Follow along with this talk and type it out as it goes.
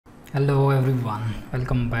Hello everyone,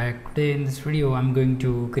 welcome back. Today in this video I'm going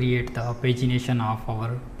to create the pagination of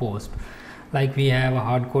our post. Like we have a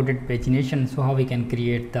hard-coded pagination, so how we can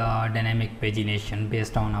create the dynamic pagination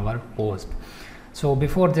based on our post. So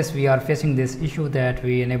before this we are facing this issue that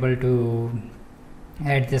we unable to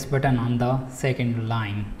add this button on the second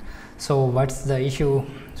line. So what's the issue?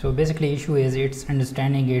 So basically issue is it's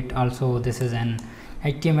understanding it, also this is an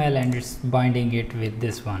HTML and it's binding it with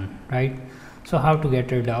this one, right? So how to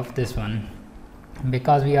get rid of this one?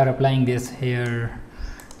 Because we are applying this here,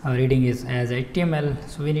 reading is as HTML,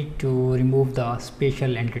 so we need to remove the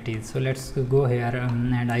special entities. So let's go here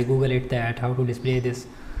and I google it that how to display this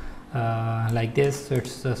like this. So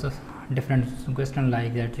it's a different question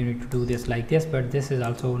like that, you need to do this like this, but this is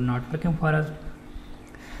also not working for us.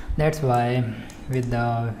 That's why we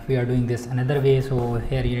are doing this another way. So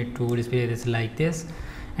here you need to display this like this,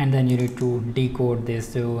 and then you need to decode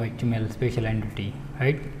this HTML special entity,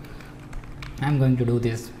 right? I'm going to do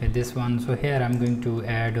this with this one. So here I'm going to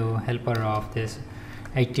add a helper of this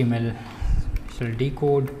HTML special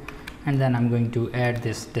decode, and then I'm going to add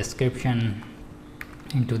this description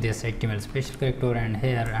into this HTML special character, and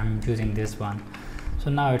here I'm using this one. So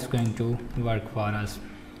now it's going to work for us.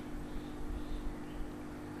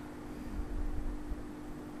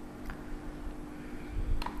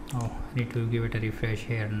 Oh, I need to give it a refresh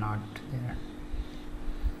here, not there,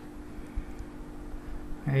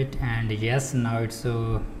 right? And yes, now it's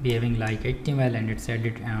behaving like HTML and it's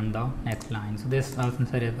added on the next line. So this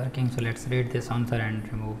answer is working. So let's read this answer and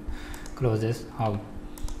close this out.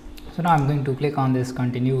 So now I'm going to click on this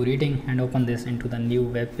continue reading and open this into the new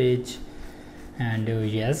web page, and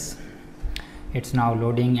yes, it's now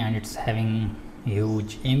loading and it's having a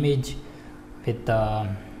huge image with the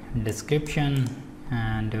description,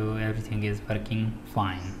 and everything is working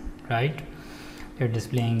fine, right? They're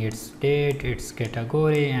displaying its date, its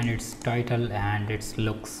category, and its title, and it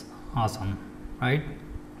looks awesome, right?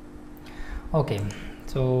 Okay,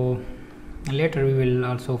 so later we will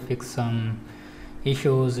also fix some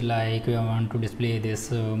issues, like we want to display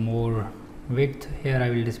this more width. Here I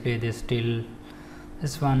will display this till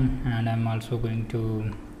this one, and I'm also going to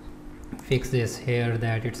fix this here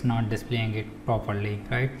that it's not displaying it properly,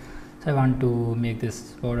 right? So I want to make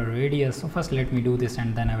this border radius. So first let me do this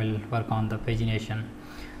and then I will work on the pagination.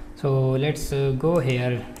 So let's go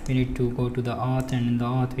here. We need to go to the auth, and in the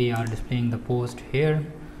auth we are displaying the post here,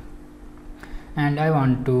 and I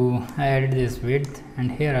want to add this width,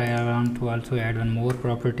 and here I want to also add one more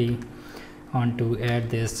property. I want to add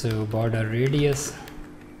this border radius,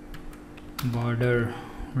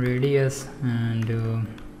 and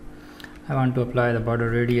I want to apply the border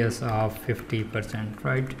radius of 50%,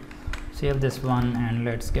 right? Save this one and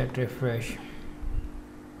let's get refresh.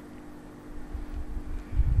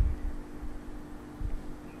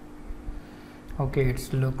 Okay,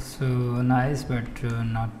 it looks nice, but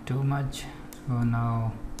not too much. So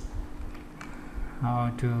now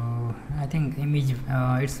how to, I think image,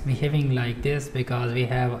 it's behaving like this because we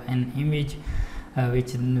have an image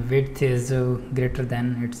which width is greater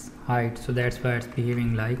than its height, so that's why it's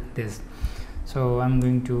behaving like this. So I'm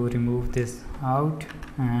going to remove this out,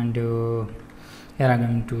 and here I'm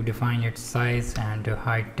going to define its size and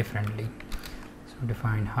height differently. So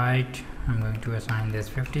define height, I'm going to assign this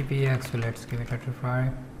 50 px. So let's give it a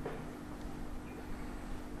try.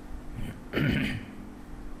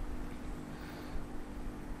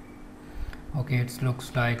 Okay, it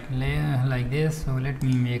looks like this. So let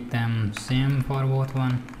me make them same for both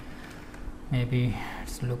one. Maybe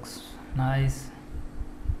it looks nice.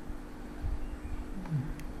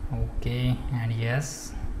 Okay, and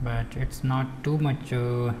yes, but it's not too much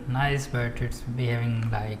nice, but it's behaving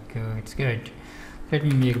like it's good. Let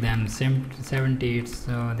me make them 70. It's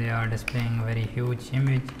they are displaying a very huge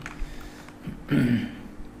image.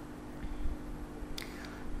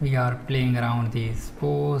 We are playing around these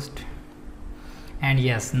posts, and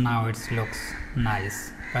yes, now it looks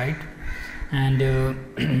nice, right? And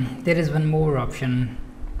there is one more option.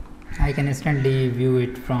 I can instantly view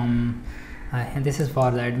it from and this is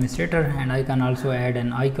for the administrator, and I can also add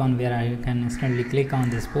an icon where I can instantly click on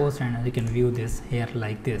this post and I can view this here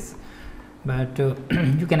like this. But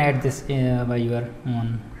you can add this by your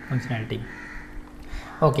own functionality.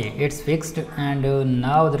 Okay, it's fixed, and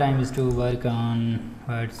now the time is to work on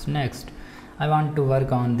what's next. I want to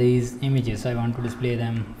work on these images. I want to display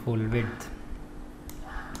them full width.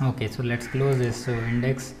 Okay, so let's close this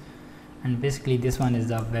index, and basically this one is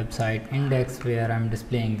the website index where I'm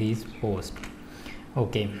displaying these posts.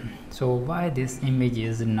 Okay, so why this image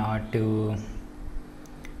is not behaving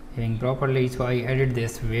properly? So I added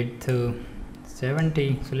this width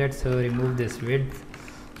 70. So let's remove this width.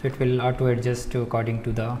 so it will auto adjust according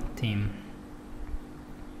to the theme.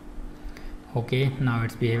 Okay, now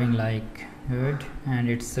it's behaving like good, and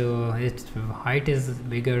its height is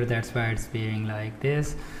bigger, that's why it's behaving like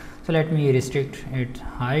this. So let me restrict its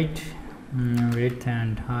height, width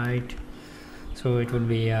and height, so it will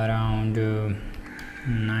be around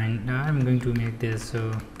 9. I'm going to make this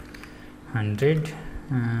 100.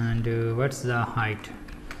 And what's the height?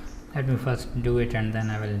 Let me first do it and then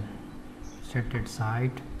I will set its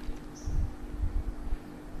height.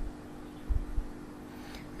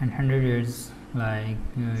 And 100 is like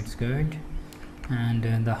it's good,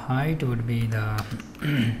 and the height would be the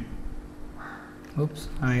oops,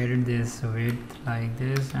 I added this width like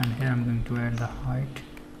this, and here I'm going to add the height.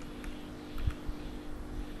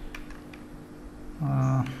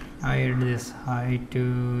 I add this height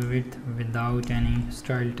width without any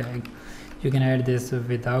style tag. You can add this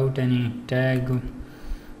without any tag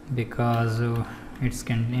because its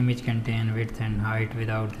image contain width and height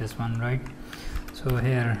without this one, right? So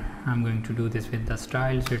here I'm going to do this with the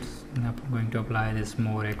style, so it's going to apply this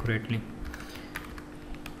more accurately.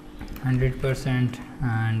 100%,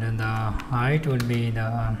 and the height would be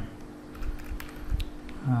the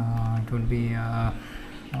it would be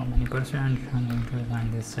how many percent? I'm going to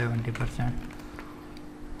assign this 70%.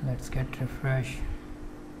 Let's get refresh.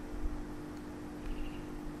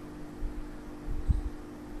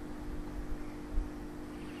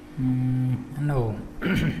 No.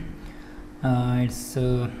 It's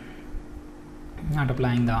not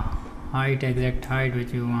applying the height, exact height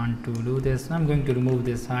which you want to do this. I'm going to remove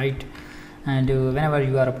this height, and whenever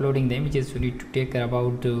you are uploading the images, you need to take care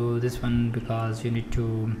about this one, because you need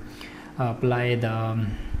to apply the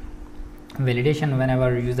validation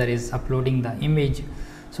whenever user is uploading the image.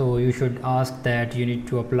 So you should ask that you need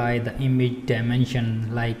to apply the image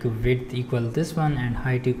dimension, like width equal this one and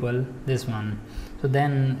height equal this one, so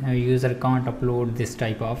then user can't upload this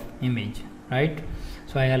type of image, right?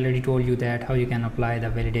 So I already told you that how you can apply the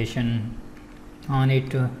validation on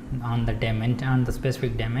it, on the dimension, on the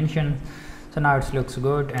specific dimension. So now it looks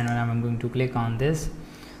good, and when I'm going to click on this,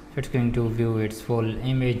 so it's going to view its full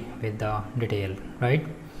image with the detail, right?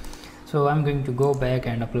 So I'm going to go back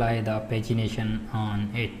and apply the pagination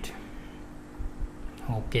on it.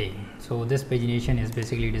 Okay, so this pagination is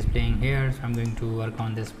basically displaying here, so I'm going to work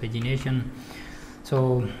on this pagination.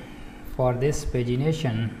 So for this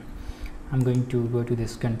pagination, I'm going to go to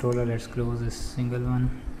this controller. Let's close this single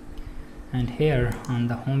one, and here on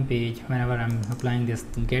the home page, whenever I'm applying this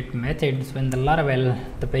get method, so in the Laravel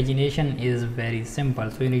the pagination is very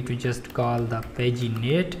simple. So you need to just call the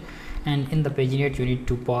paginate, and in the paginate you need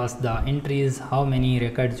to pass the entries, how many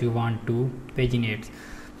records you want to paginate.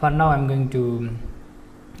 For now I'm going to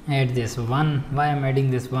add this one. Why I'm adding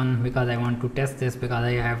this one? Because I want to test this, because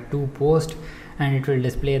I have 2 posts, and it will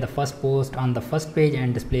display the first post on the first page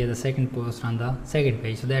and display the second post on the second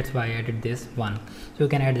page. So that's why I added this one. So you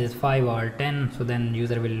can add this 5 or 10, so then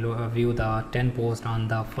user will view the 10 post on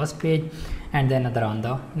the first page and then other on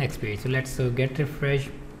the next page. So let's get refresh,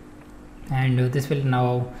 and this will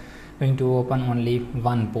now going to open only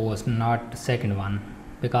one post, not second one,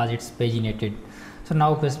 because it's paginated. So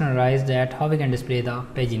now question arises that how we can display the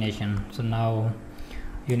pagination. So now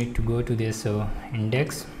you need to go to this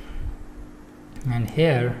index, and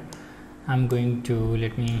here I'm going to,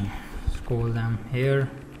 let me scroll them here,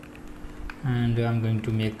 and I'm going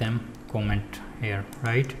to make them comment here,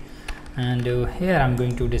 right? And here I'm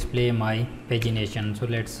going to display my pagination. So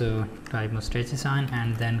let's type mustache sign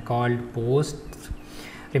and then called posts.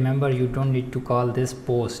 Remember, you don't need to call this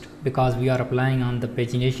post because we are applying on the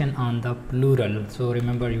pagination on the plural. So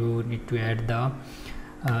remember, you need to add the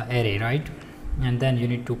array, right? And then you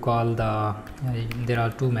need to call the there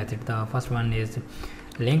are 2 methods. The first one is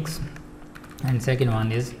links, and second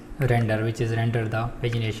one is render, which is render the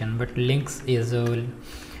pagination. But links is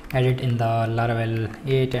added in the Laravel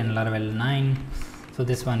 8 and Laravel 9. So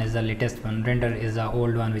this one is the latest one. Render is the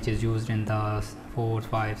old one, which is used in the 4,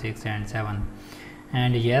 5, 6 and 7.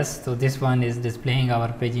 And yes, so this one is displaying our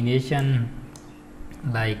pagination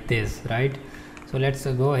like this, right? So let's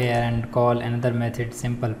go here and call another method,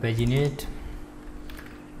 simple paginate,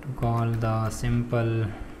 to call the simple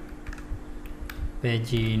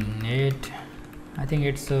paginate. I think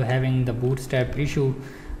it's having the bootstrap issue,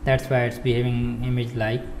 that's why it's behaving image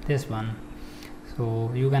like this one.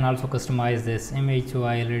 So you can also customize this image. So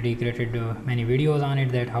I already created many videos on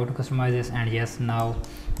it, that how to customize this. And yes, now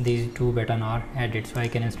these 2 buttons are added, so I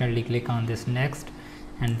can instantly click on this next,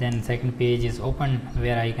 and then second page is open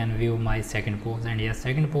where I can view my second post. And yes,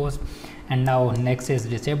 second post. And now next is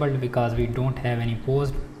disabled because we don't have any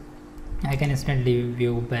post. I can instantly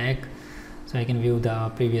view back. so I can view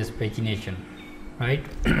the previous pagination, right?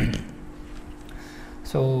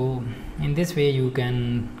 So in this way you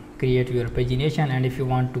can create your pagination, and if you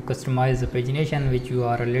want to customize the pagination which you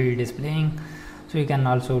are already displaying, so you can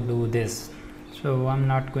also do this. So I'm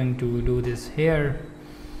not going to do this here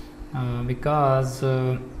because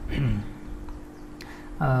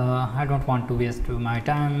I don't want to waste my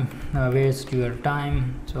time, waste your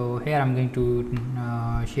time. So here I'm going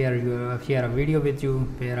to share a video with you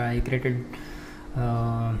where I created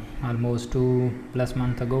almost 2+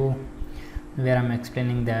 months ago, where I'm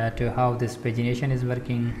explaining that how this pagination is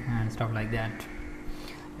working and stuff like that.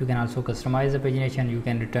 You can also customize the pagination. You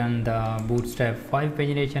can return the Bootstrap 5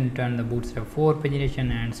 pagination, return the Bootstrap 4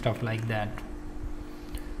 pagination, and stuff like that.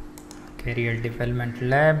 Career Development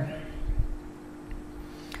Lab,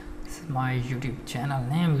 this is my YouTube channel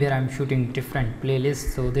name, where I'm shooting different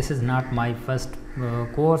playlists. So this is not my first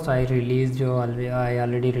course. I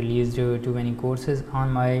already released too many courses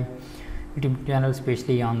on my YouTube channel,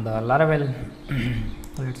 especially on the Laravel.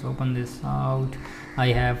 Let's open this out. I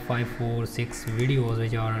have 5 or 6 videos,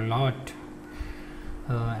 which are a lot,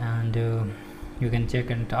 and you can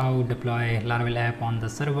check it out. Deploy Laravel app on the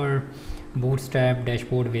server, Bootstrap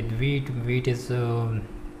dashboard with Vite. Vite is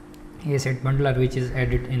asset bundler which is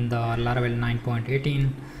added in the Laravel 9.18.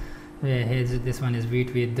 This one is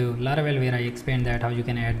Vite with Laravel, where I explained that how you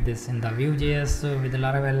can add this in the Vue.js with the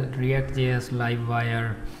Laravel, React.js,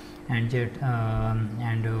 Livewire, and Jet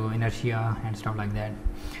and Inertia and stuff like that.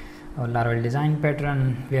 Laravel design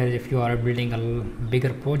pattern, where if you are building a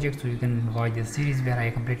bigger project, so you can watch this series where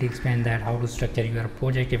I completely explain that how to structure your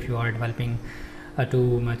project if you are developing a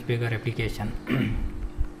too much bigger application.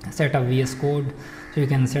 Set up VS Code, so you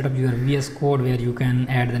can set up your VS Code where you can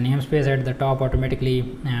add the namespace at the top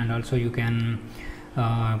automatically, and also you can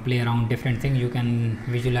play around different things. You can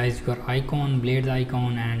visualize your icon, blades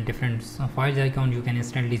icon, and different files icon. You can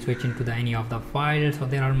instantly switch into any of the files. So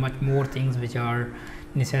there are much more things which are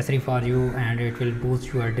necessary for you, and it will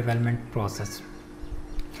boost your development process.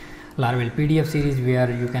 Laravel PDF series, where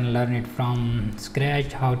you can learn it from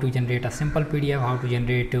scratch, how to generate a simple PDF, how to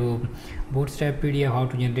generate Bootstrap PDF, how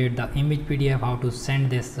to generate the image PDF, how to send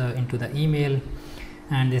this into the email.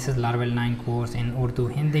 And this is Laravel 9 course in Urdu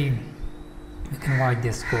Hindi. You can watch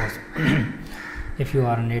this course if you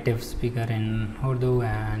are a native speaker in Urdu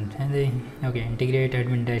and Hindi. Okay, integrate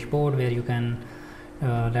admin dashboard, where you can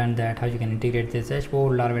learn that how you can integrate this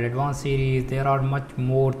dashboard. Laravel advanced series, there are much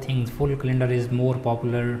more things. Full calendar is more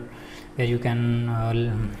popular, where you can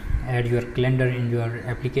add your calendar in your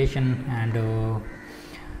application and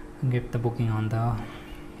get the booking on the.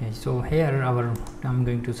 Okay, so here I'm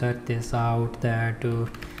going to search this out, that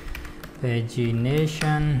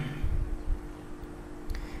pagination.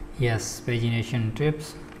 Yes, pagination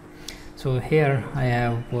tips. So here I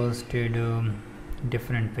have posted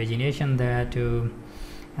different pagination that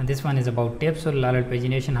and this one is about tips. So Laravel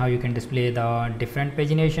pagination, how you can display the different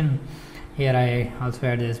pagination. Here I also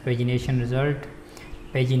add this pagination result,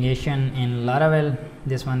 pagination in Laravel.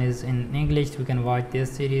 This one is in English. You can watch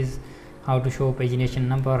this series, how to show pagination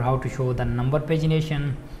number, how to show the number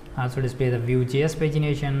pagination, also display the Vue.js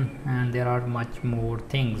pagination, and there are much more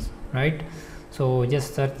things, right? So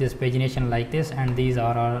just search this pagination like this, and these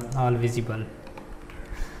are all visible.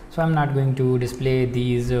 So I'm not going to display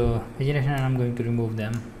these pagination, and I'm going to remove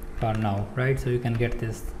them for now, right? So you can get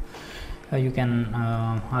this. You can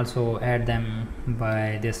also add them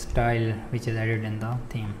by this style which is added in the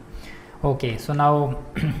theme. Okay, so now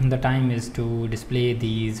the time is to display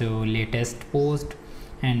these latest posts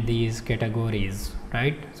and these categories,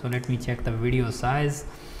 right? So let me check the video size.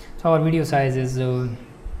 So our video size is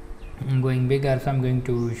going bigger, so I'm going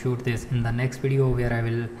to shoot this in the next video, where I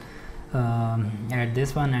will add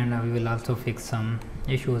this one, and we will also fix some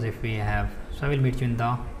issues if we have. So I will meet you in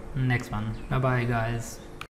the next one. Bye bye guys.